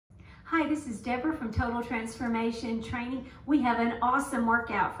Hi, this is Deborah from Total Transformation Training. We have an awesome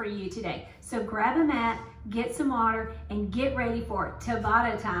workout for you today. So grab a mat, get some water, and get ready for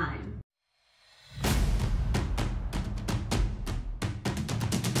Tabata time.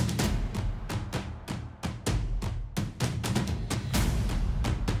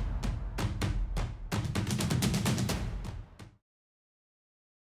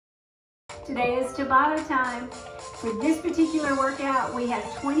 Today is Tabata time. For this particular workout, we have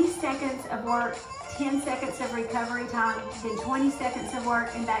 20 seconds of work, 10 seconds of recovery time, then 20 seconds of work,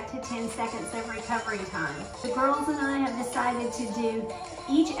 and back to 10 seconds of recovery time. The girls and I have decided to do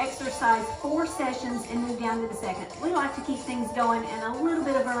each exercise 4 sessions and move down to the second. We like to keep things going and a little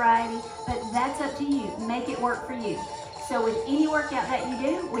bit of variety, but that's up to you. Make it work for you. So with any workout that you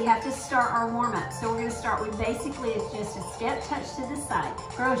do, we have to start our warm-up. So we're going to start with basically just a step touch to the side.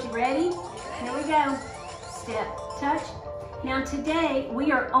 Girls, you ready? Here we go. Step, touch. Now today,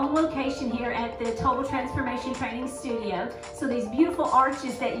 we are on location here at the Total Transformation Training Studio. So these beautiful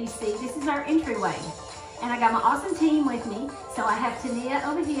arches that you see, this is our entryway. And I got my awesome team with me. So I have Tania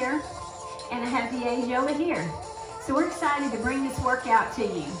over here, and I have DeAsia over here. So we're excited to bring this workout to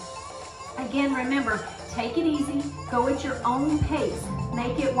you. Again, remember, take it easy, go at your own pace,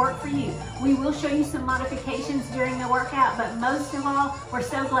 make it work for you. We will show you some modifications during the workout, but most of all, we're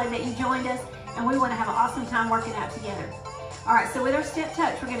so glad that you joined us, and we want to have an awesome time working out together. All right, so with our step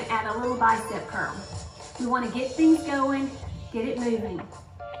touch, we're going to add a little bicep curl. We want to get things going, get it moving.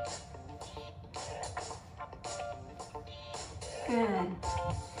 Good.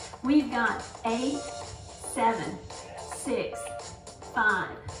 We've got 8, 7, 6, 5,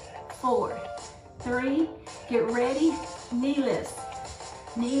 4, 3, get ready, knee lifts,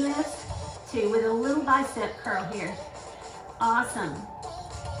 2, with a little bicep curl here. Awesome.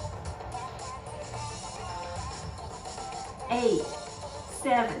 8,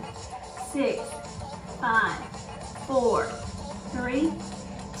 7, 6, 5, 4, 3,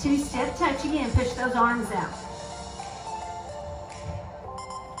 2, step touch again, push those arms out.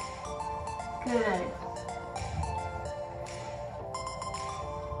 Good.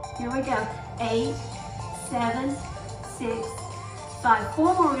 Here we go. 8, 7, 6, 5.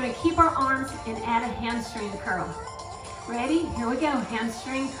 4 more. We're going to keep our arms and add a hamstring curl. Ready? Here we go.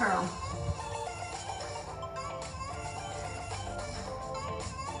 Hamstring curl.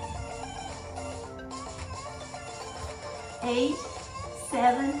 Eight,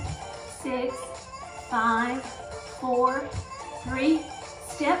 7, 6, 5, 4, 3.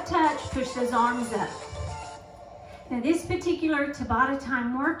 Step touch. Push those arms up. Now this particular Tabata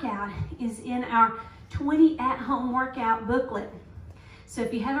Time workout is in our 20 at-home workout booklet. So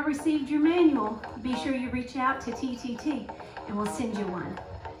if you haven't received your manual, be sure you reach out to TTT and we'll send you one.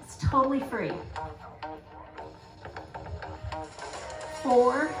 It's totally free.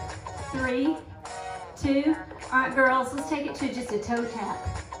 4, 3, 2. All right, girls, let's take it to just a toe tap.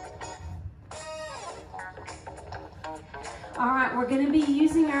 All right, we're going to be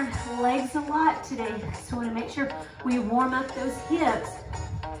using our legs a lot today, so we want to make sure we warm up those hips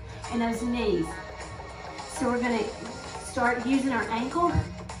and those knees. So we're going to start using our ankle,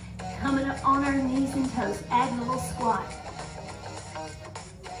 coming up on our knees and toes, adding a little squat.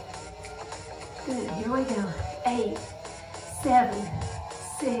 Good, here we go. 8, 7,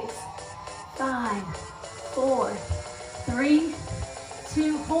 6, 5, 4, 3,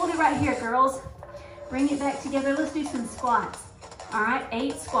 2. Hold it right here, girls. Bring it back together. Let's do some squats. All right,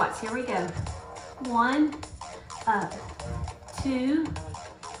 8 squats. Here we go. 1, up. 2,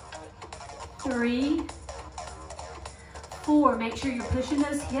 3, 4. Make sure you're pushing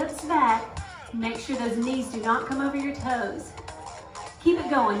those hips back. Make sure those knees do not come over your toes. Keep it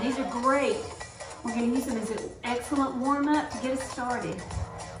going. These are great. We're going to use them as an excellent warm-up to get us started.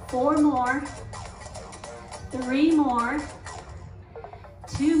 4 more. 3 more.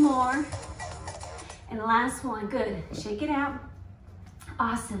 2 more. And the last one, good. Shake it out.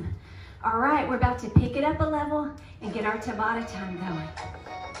 Awesome. All right, we're about to pick it up a level and get our Tabata time going.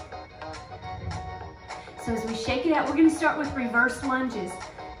 So as we shake it out, we're gonna start with reverse lunges.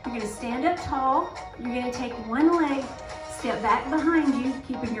 You're gonna stand up tall. You're gonna take one leg, step back behind you,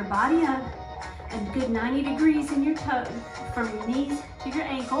 keeping your body up, a good 90 degrees in your toe, from your knees to your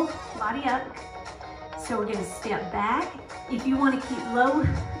ankle, body up. So we're gonna step back. If you wanna keep low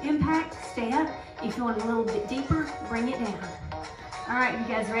impact, stay up. If you want a little bit deeper, bring it down. All right, you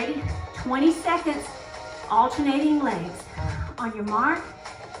guys ready? 20 seconds, alternating legs. On your mark,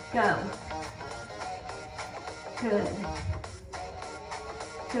 go. Good.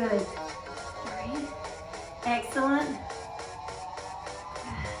 Good. 3. Excellent.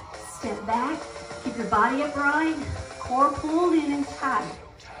 Step back, keep your body upright, core pulled in and tight.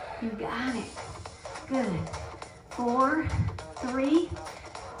 You got it. Good. 4, 3,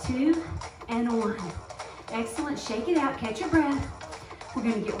 2, and 1. Excellent. Shake it out. Catch your breath. We're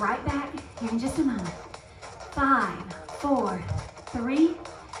going to get right back in just a moment. 5, 4, 3,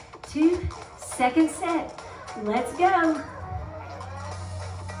 2, second set. Let's go.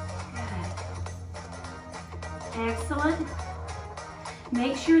 Good. Excellent.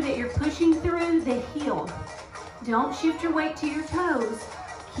 Make sure that you're pushing through the heel. Don't shift your weight to your toes.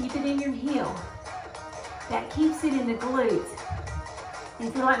 Keep it in your heel. That keeps it in the glutes.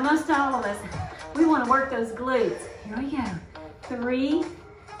 And so like most all of us, we want to work those glutes. Here we go. 3,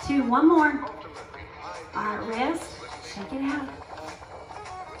 2, one more. All right, rest. Shake it out.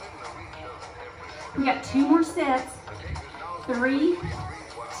 We got 2 more sets. 3,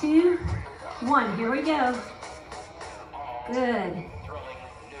 2, 1. Here we go. Good.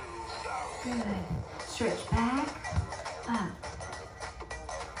 Good. Stretch back, up.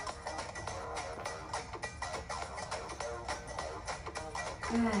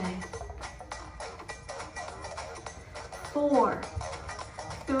 Good. 4,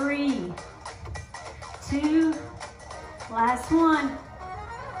 3, 2, last one.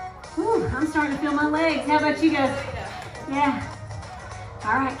 Whew, I'm starting to feel my legs. How about you guys? Yeah.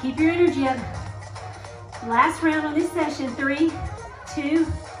 All right, keep your energy up. Last round on this session. 3, 2,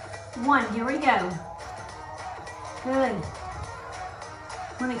 1. Here we go. Good.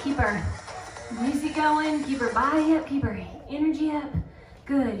 We want to keep our music going, keep our body up, keep our energy up.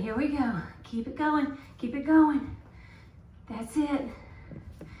 Good. Here we go. Keep it going. Keep it going. That's it.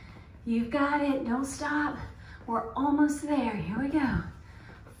 You've got it. Don't stop. We're almost there. Here we go.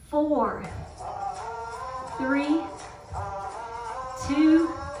 4, 3, 2,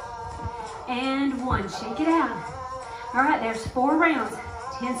 and 1. Shake it out. All right, there's 4 rounds.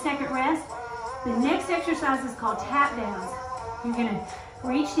 10-second rest. The next exercise is called tap downs. You're gonna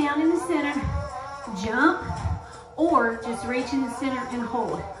reach down in the center, jump, or just reach in the center and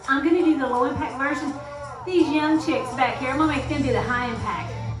hold. I'm gonna do the low impact version. These young chicks back here, I'm gonna make them do the high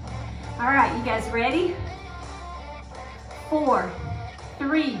impact. All right, you guys ready? 4,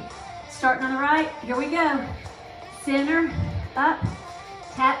 3, starting on the right, here we go. Center, up,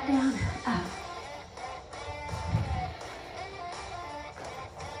 tap down, up.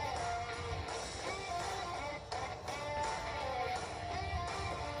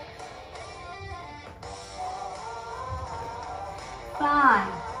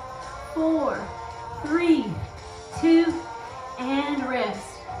 Five, 4, 3, 2, and rest.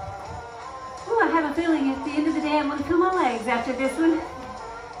 Ooh, I have a feeling at the end of the day I'm going to feel my legs after this one.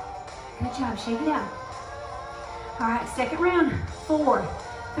 Good job, shake it out. All right, second round. 4,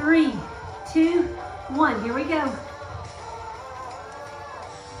 3, 2, 1. Here we go.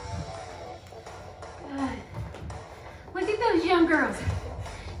 Good. Look at those young girls.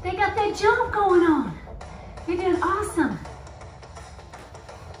 They got that jump going on. You're doing awesome.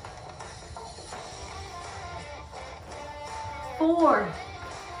 4,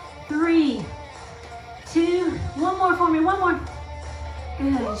 3, 2, one more for me, one more.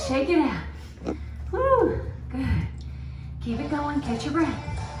 Good, shake it out. Woo, good. Keep it going, catch your breath.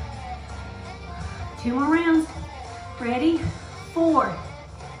 2 more rounds. Ready? 4,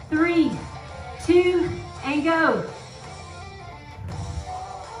 3, 2, and go.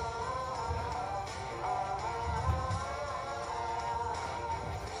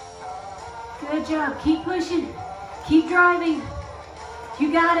 Good job, keep pushing. Keep driving.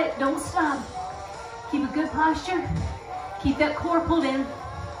 You got it. Don't stop. Keep a good posture. Keep that core pulled in.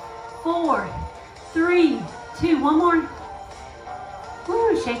 4, 3, 2, one more.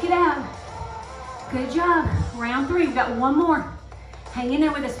 Woo, shake it out. Good job. Round 3. We've got one more. Hang in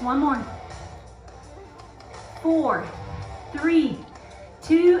there with us. One more. 4, 3,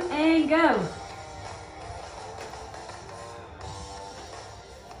 2, and go.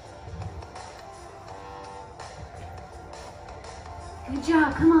 Good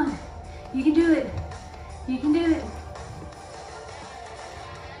job, come on. You can do it. You can do it.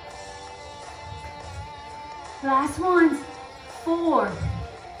 Last ones. 4,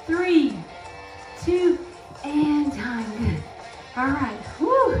 3, 2, and time. Good. All right.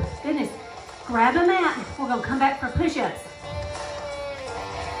 Woo, goodness. Grab a mat. We're gonna come back for push-ups.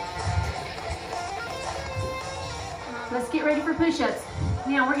 Let's get ready for push-ups.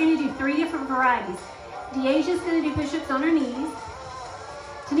 Now we're gonna do 3 different varieties. DeAsia's gonna do push-ups on her knees.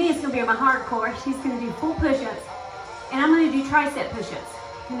 Tania's gonna be on my hardcore. She's gonna do full push-ups. And I'm gonna do tricep push-ups.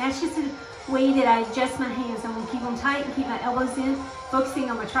 And that's just a way that I adjust my hands. I'm gonna keep them tight and keep my elbows in, focusing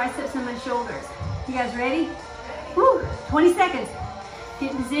on my triceps and my shoulders. You guys ready? Woo, 20 seconds.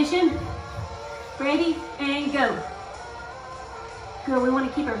 Get in position. Ready, and go. Good, we want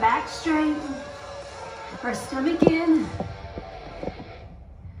to keep our back straight, our stomach in.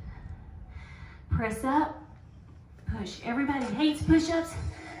 Press up, push. Everybody hates push-ups,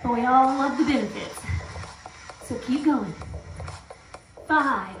 but we all love the benefits. So keep going.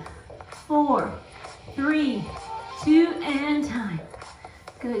 5, 4, 3, 2, and time.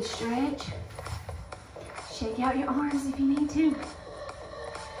 Good, stretch. Shake out your arms if you need to.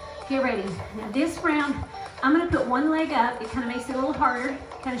 Get ready. Now this round, I'm gonna put one leg up. It kind of makes it a little harder.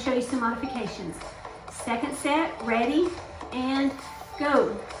 Kind of show you some modifications. Second set, ready, and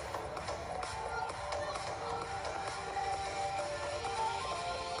go.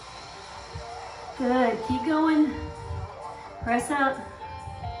 Good, keep going. Press up.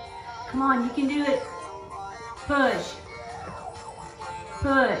 Come on, you can do it. Push.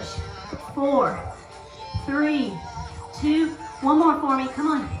 Push. 4, 3, 2, one more for me, come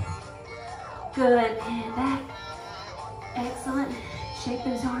on. Good, and back. Excellent. Shake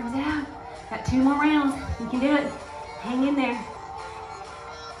those arms out. Got 2 more rounds. You can do it. Hang in there.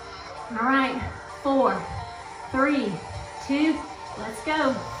 All right, 4, 3, 2, let's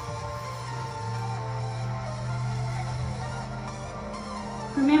go.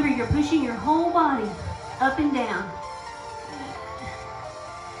 Remember, you're pushing your whole body up and down.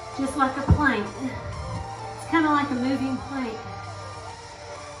 Just like a plank. It's kind of like a moving plank.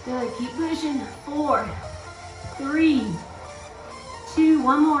 Good, keep pushing. 4, 3, 2,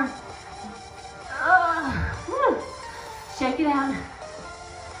 one more. Shake it out.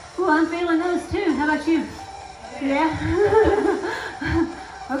 Ooh, I'm feeling those too. How about you? Yeah?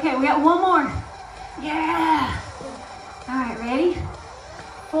 Okay, we got one more. Yeah! All right, ready?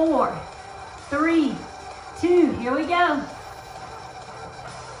 4, 3, 2, here we go.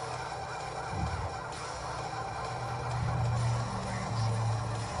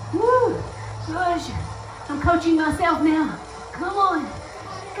 Woo, push. I'm coaching myself now. Come on,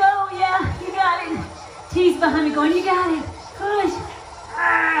 go, yeah, you got it. T's behind me going, you got it. Push,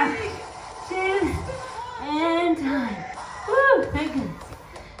 2, and time. Woo, thank goodness.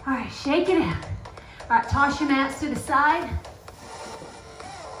 All right, shake it out. All right, toss your mats to the side.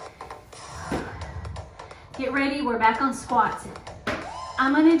 Get ready, we're back on squats.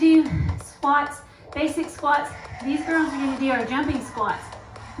 I'm gonna do squats, basic squats. These girls are gonna do our jumping squats.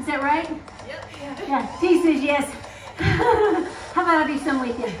 Is that right? Yep. Yeah, T says yes. How about I do some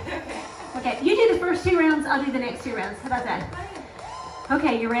with you? Okay, you do the first 2 rounds, I'll do the next 2 rounds. How about that?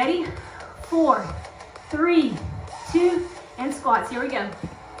 Okay, you ready? 4, 3, 2, and squats. Here we go.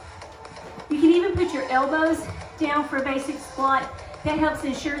 You can even put your elbows down for a basic squat. That helps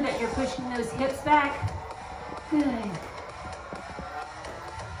ensure that you're pushing those hips back. Good.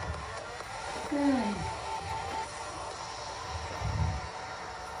 Good.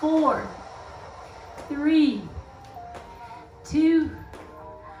 4, 3, 2,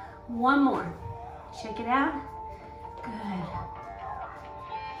 one more. Shake it out. Good.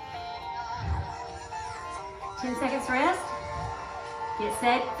 10 seconds rest. Get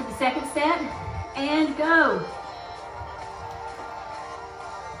set for the second set and go.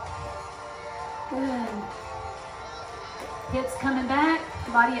 Good. Hips coming back,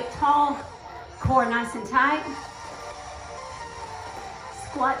 body up tall, core nice and tight.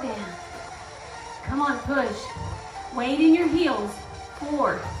 Squat down. Come on, push. Weight in your heels.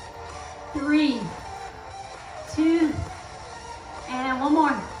 4, 3, 2, and one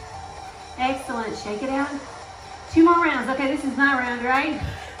more. Excellent. Shake it out. 2 more rounds. Okay, this is my round, right?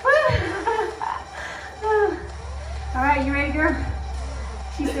 All right, you ready, girl?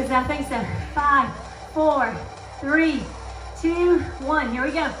 She says, I think so. 5, 4, 3, 2, 1. Here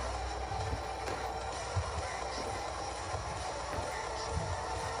we go.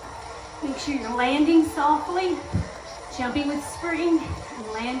 Make sure you're landing softly, jumping with spring, and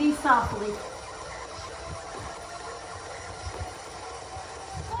landing softly.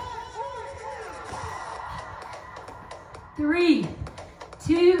 Three,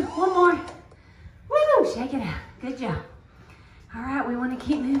 2, one more. Woo, shake it out. Good job. All right, we want to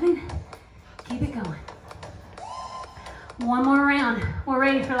keep moving. Keep it going. One more round. We're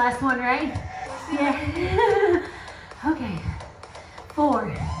ready for last one, right? Yeah. Okay.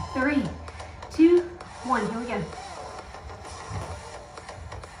 4, 3, 2, 1. Here we go.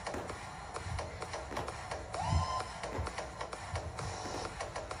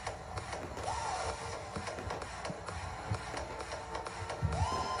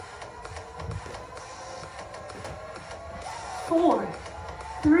 Four,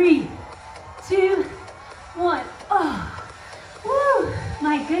 3, 2, 1. Oh, woo!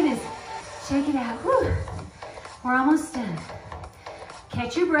 My goodness. Shake it out. Woo. We're almost done.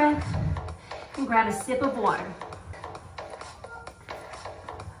 Catch your breath and grab a sip of water.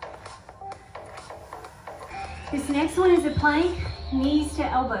 This next one is a plank, knees to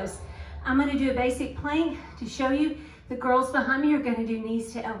elbows. I'm gonna do a basic plank to show you. The girls behind me are gonna do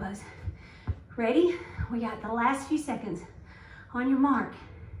knees to elbows. Ready? We got the last few seconds. On your mark,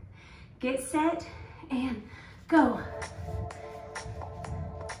 get set, and go.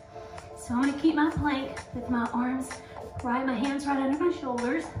 So I'm gonna keep my plank with my arms right, my hands right under my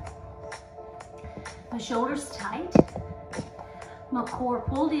shoulders. My shoulders tight. My core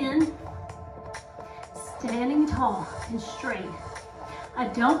pulled in. Standing tall and straight. I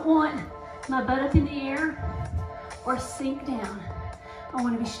don't want my butt up in the air or sink down. I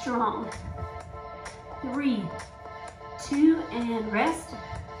want to be strong. 3, 2, and rest.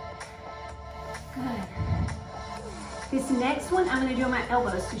 Good. This next one, I'm going to do on my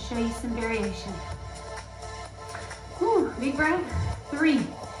elbows to show you some variation. Whew, big breath. 3,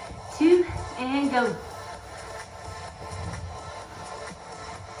 2, and go.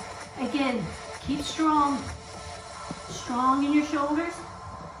 Again, keep strong. Strong in your shoulders.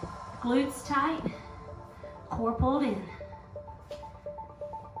 Glutes tight. Core pulled in.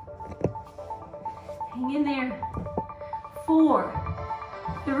 Hang in there. 4,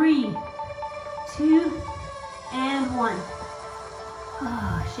 3, 2, and 1.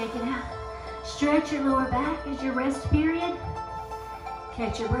 Oh, shake it out. Stretch your lower back as your rest period.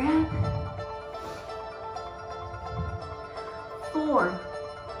 Catch your breath. 4,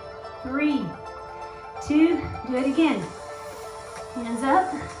 3, 2, do it again. Hands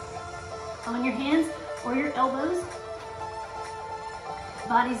up on your hands or your elbows.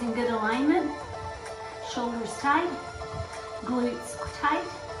 Body's in good alignment. Shoulders tight, glutes tight,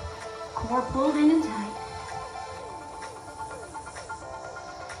 core pulled in and tight.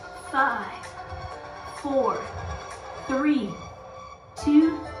 5, 4, 3,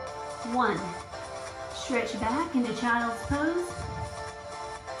 2, 1. Stretch back into child's pose.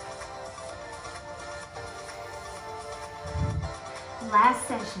 Last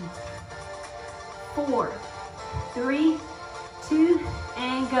session. 4, 3, 2,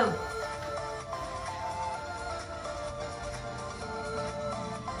 and go.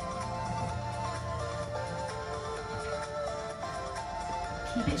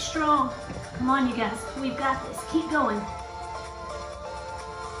 Keep it strong. Come on, you guys. We've got this. Keep going.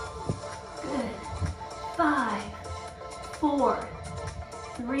 Good. 5, 4,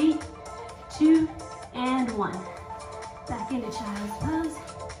 3, 2, and 1. Back into child's pose.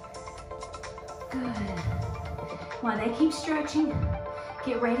 Good. While they keep stretching,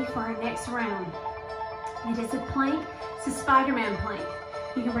 get ready for our next round. It is a plank. It's a Spider-Man plank.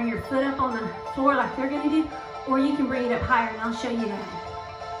 You can bring your foot up on the floor like they're going to do, or you can bring it up higher, and I'll show you that.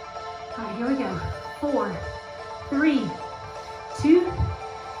 All right, here we go. 4, 3, 2,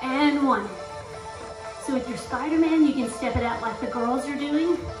 and 1. So with your Spider-Man, you can step it out like the girls are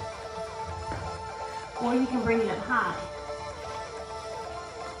doing, or you can bring it up high.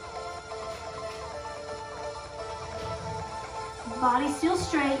 Body still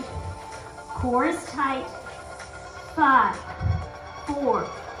straight, core is tight. 5, 4,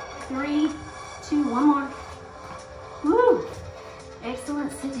 3, 2, one more. Woo!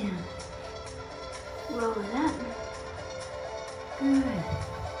 Excellent, sit down. Roll it up. Good.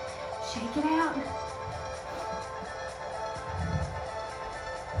 Shake it out.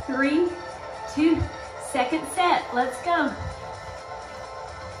 3, 2, second set, let's go.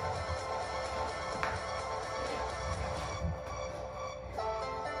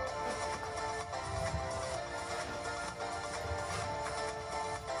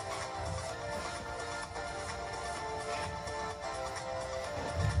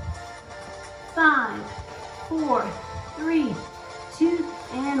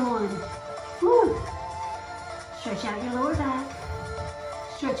 Stretch out your lower back.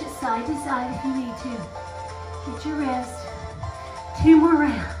 Stretch it side to side if you need to. Get your rest. 2 more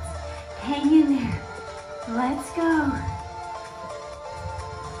rounds. Hang in there. Let's go.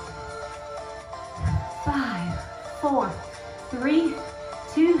 5, 4, 3,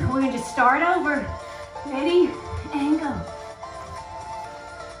 2. We're going to just start over. Ready? And go.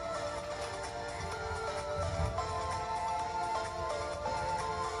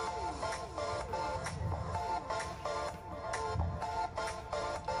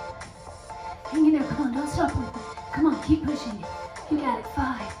 Hang in there, come on, don't stop with it. Come on, keep pushing it. You got it.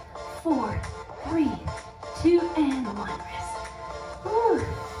 5, 4, 3, 2, and 1. Rest. Woo.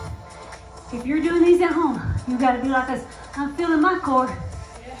 If you're doing these at home, you gotta be like us. I'm feeling my core.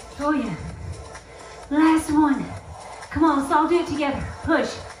 Oh yeah. Last one. Come on, let's all do it together.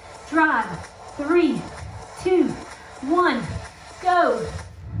 Push, drive. 3, 2, 1, go.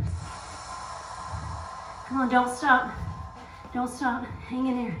 Come on, don't stop. Don't stop. Hang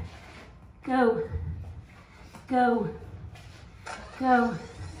in there. Go. Go. Go.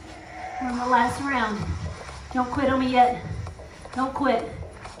 We're on the last round. Don't quit on me yet. Don't quit.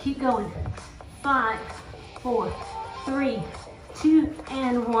 Keep going. 5, 4, 3, 2,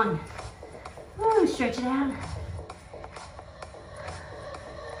 and 1. Woo, stretch it out.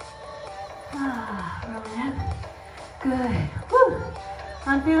 Roll it up. Good. Woo.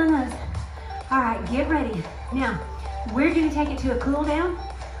 I'm feeling those. All right, get ready. Now, we're gonna take it to a cool down,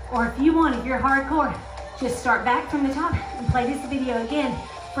 or if you want, if you're hardcore, just start back from the top and play this video again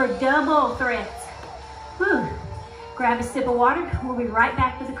for double threats. Woo. Grab a sip of water. We'll be right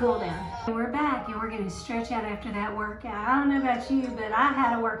back with the cool down. We're back and we're gonna stretch out after that workout. I don't know about you, but I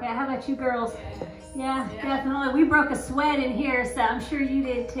had a workout. How about you girls? Yeah, definitely. We broke a sweat in here, so I'm sure you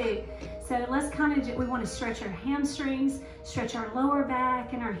did too. So let's kind of, we want to stretch our hamstrings, stretch our lower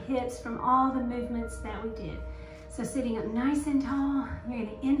back and our hips from all the movements that we did. So sitting up nice and tall, you're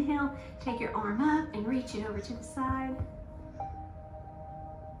going to inhale, take your arm up and reach it over to the side.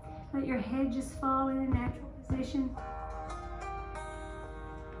 Let your head just fall in a natural position.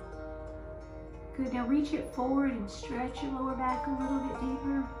 Good, now reach it forward and stretch your lower back a little bit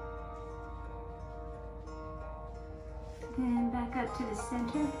deeper. Then back up to the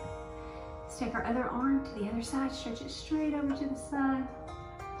center. Let's take our other arm to the other side, stretch it straight over to the side.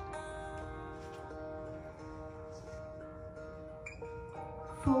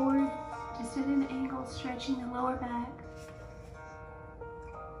 Forward, just at an angle, stretching the lower back.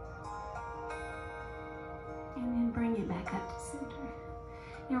 And then bring it back up to center.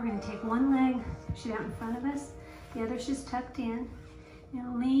 Now we're going to take one leg, push it out in front of us. The other's just tucked in.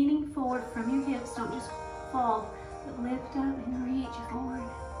 Now leaning forward from your hips, don't just fall, but lift up and reach forward.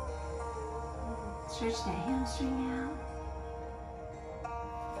 Stretch that hamstring out.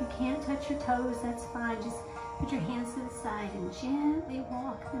 If you can't touch your toes, that's fine. Just put your hands to the side and gently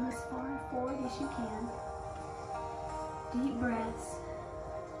walk them as far forward as you can. Deep breaths.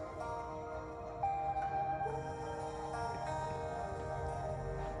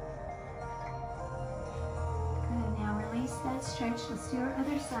 Good, now release that stretch. Let's do our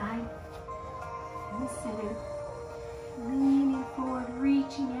other side. In the center. Leaning forward,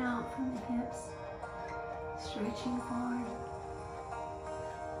 reaching out from the hips. Stretching forward.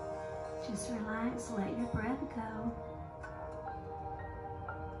 Just relax, let your breath go.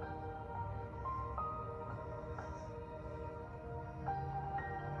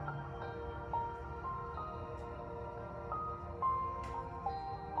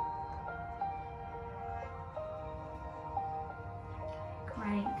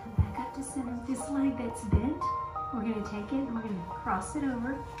 Great, come back up to center. This leg that's bent, we're going to take it and we're going to cross it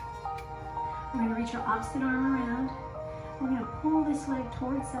over. We're going to reach our opposite arm around. We're going to pull this leg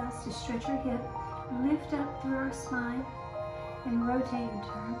towards us to stretch our hip, lift up through our spine, and rotate and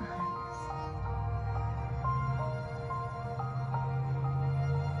turn behind us.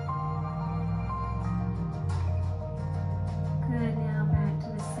 Good, now back to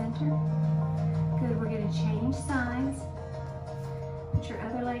the center. Good, we're going to change sides. Put your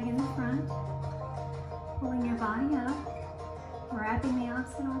other leg in the front, pulling your body up. Wrapping the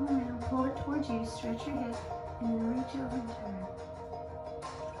opposite arm around, pull it towards you, stretch your hip, and then reach over and turn.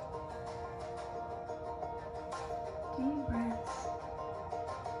 Deep breaths.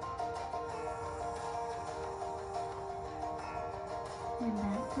 And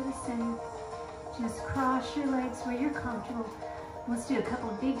back to the center. Just cross your legs where you're comfortable. Let's do a couple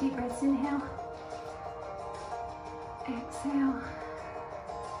of big deep breaths. Inhale. Exhale.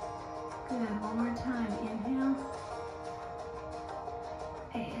 Good, one more time. Inhale.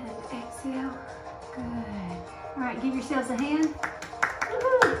 And exhale. Good. All right, give yourselves a hand.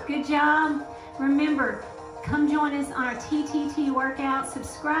 Woo-hoo. Good job. Remember, come join us on our TTT workout.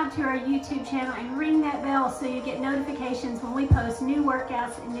 Subscribe to our YouTube channel and ring that bell so you get notifications when we post new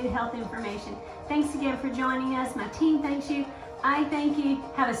workouts and new health information. Thanks again for joining us. My team thanks you. I thank you.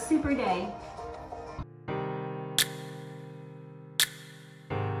 Have a super day.